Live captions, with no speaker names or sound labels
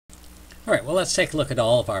All right, well, let's take a look at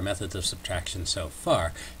all of our methods of subtraction so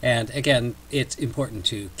far. And again, it's important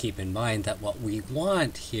to keep in mind that what we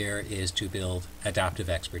want here is to build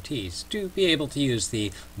adaptive expertise to be able to use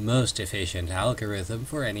the most efficient algorithm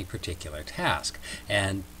for any particular task.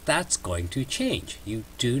 And that's going to change. You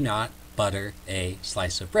do not butter a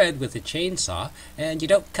slice of bread with a chainsaw, and you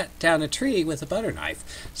don't cut down a tree with a butter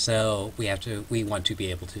knife. So we want to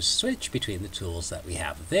be able to switch between the tools that we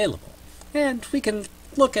have available. And we can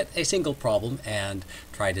look at a single problem and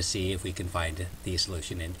try to see if we can find the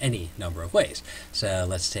solution in any number of ways. So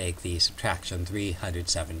let's take the subtraction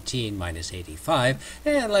 317 minus 85,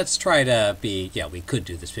 and let's try to we could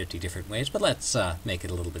do this 50 different ways, but let's make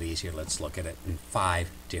it a little bit easier. Let's look at it in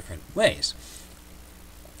 5 different ways.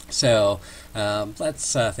 So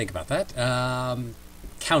let's think about that.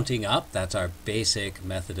 Counting up, that's our basic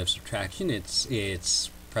method of subtraction. It's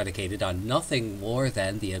predicated on nothing more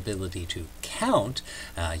than the ability to count.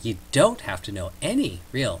 You don't have to know any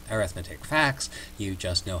real arithmetic facts, you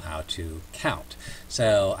just know how to count.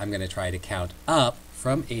 So I'm going to try to count up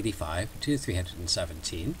from 85 to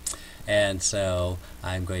 317. And so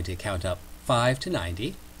I'm going to count up 5 to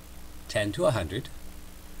 90, 10 to 100,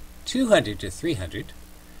 200 to 300,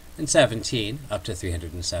 and 17 up to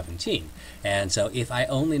 317. And so if I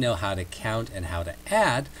only know how to count and how to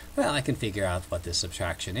add, well, I can figure out what this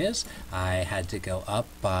subtraction is. I had to go up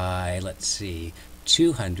by, let's see,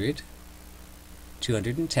 200,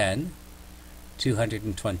 210,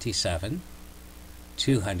 227,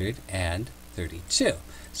 232.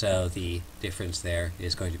 So the difference there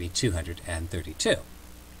is going to be 232.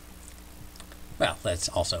 Well,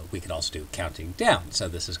 we could also do counting down. So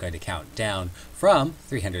this is going to count down from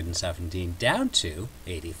 317 down to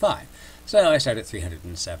 85. So I start at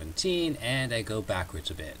 317 and I go backwards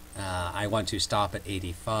a bit. I want to stop at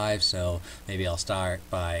 85, so maybe I'll start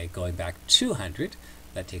by going back 200.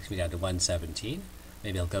 That takes me down to 117.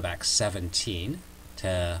 Maybe I'll go back 17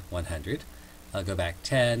 to 100. I'll go back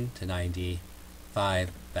 10 to 90,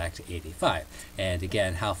 5 back to 85. And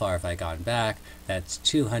again, how far have I gone back? That's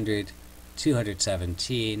 200,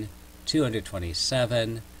 217,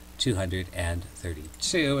 227,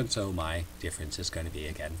 232, and so my difference is going to be,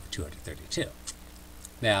 again, 232.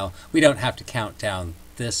 Now, we don't have to count down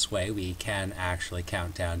this way. We can actually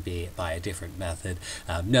count down by a different method.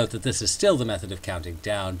 Note that this is still the method of counting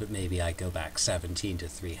down, but maybe I go back 17 to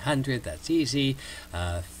 300. That's easy.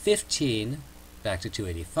 15 back to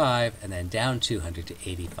 285, and then down 200 to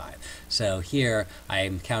 85. So here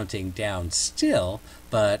I'm counting down still,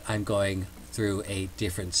 but I'm going through a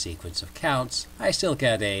different sequence of counts. I still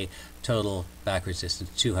get a total backwards distance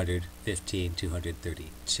 215,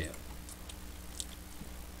 232.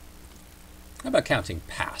 How about counting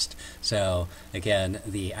past? So again,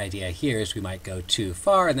 the idea here is we might go too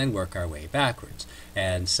far and then work our way backwards.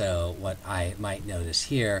 And so what I might notice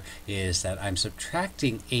here is that I'm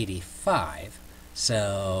subtracting 85.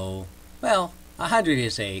 So, well, 100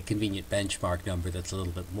 is a convenient benchmark number that's a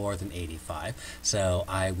little bit more than 85. So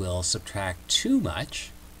I will subtract too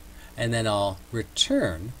much, and then I'll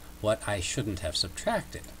return what I shouldn't have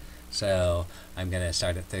subtracted. So I'm going to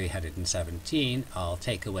start at 317. I'll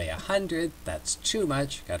take away 100. That's too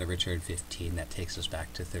much. Got to return 15. That takes us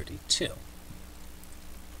back to 32.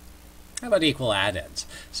 How about equal addends?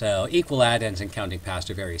 So equal addends and counting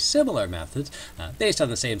past are very similar methods based on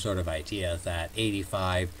the same sort of idea that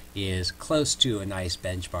 85 is close to a nice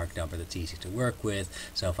benchmark number that's easy to work with.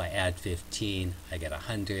 So if I add 15, I get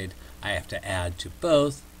 100. I have to add to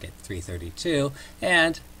both, get 332.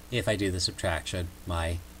 And if I do the subtraction,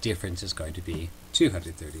 my difference is going to be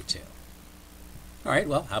 232. All right,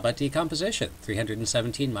 well, how about decomposition?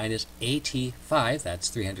 317 minus 85, that's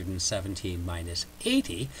 317 minus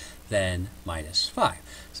 80, then minus 5.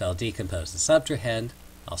 So I'll decompose the subtrahend,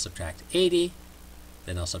 I'll subtract 80,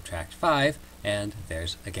 then I'll subtract 5, and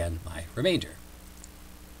there's, again, my remainder.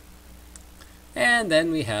 And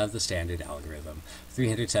then we have the standard algorithm,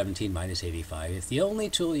 317 minus 85. If the only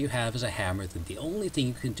tool you have is a hammer, then the only thing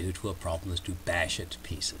you can do to a problem is to bash it to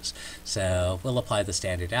pieces. So we'll apply the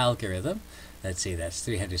standard algorithm. Let's see, that's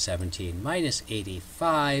 317 minus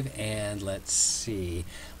 85, and let's see,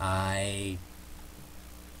 I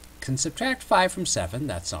can subtract 5 from 7,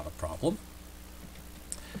 that's not a problem.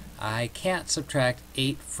 I can't subtract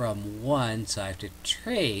 8 from 1, so I have to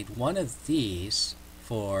trade one of these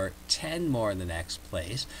for 10 more in the next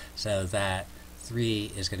place, so that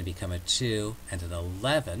 3 is going to become a 2 and an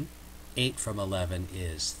 11. 8 from 11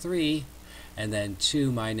 is 3, and then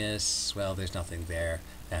 2 minus, well, there's nothing there.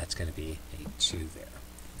 That's going to be a 2 there.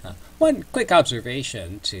 One quick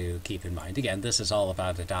observation to keep in mind, again, this is all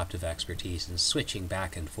about adaptive expertise and switching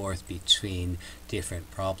back and forth between different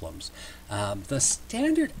problems. The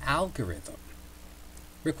standard algorithm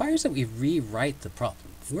requires that we rewrite the problem.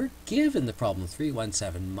 We're given the problem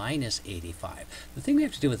 317 minus 85. The thing we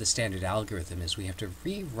have to do with the standard algorithm is we have to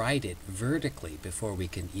rewrite it vertically before we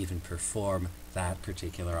can even perform that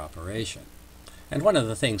particular operation. And one of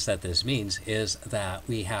the things that this means is that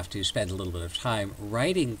we have to spend a little bit of time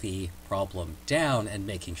writing the problem down and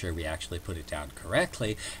making sure we actually put it down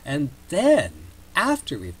correctly. And then,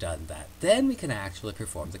 after we've done that, then we can actually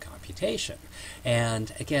perform the computation.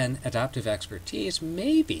 And again, adaptive expertise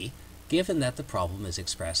may be, given that the problem is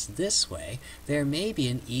expressed this way, there may be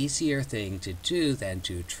an easier thing to do than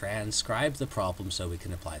to transcribe the problem so we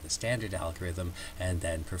can apply the standard algorithm and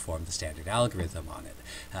then perform the standard algorithm on it.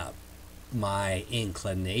 My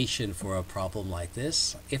inclination for a problem like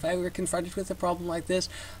this, if I were confronted with a problem like this,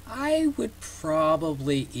 I would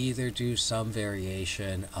probably either do some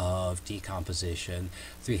variation of decomposition,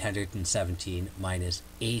 317 minus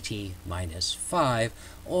 80 minus 5,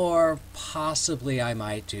 or possibly I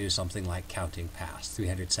might do something like counting past.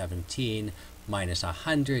 317 minus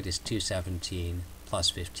 100 is 217, plus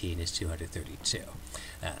 15 is 232.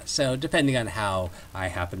 So depending on how I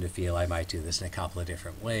happen to feel, I might do this in a couple of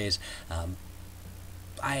different ways.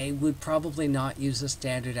 I would probably not use a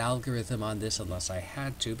standard algorithm on this unless I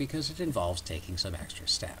had to, because it involves taking some extra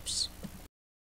steps.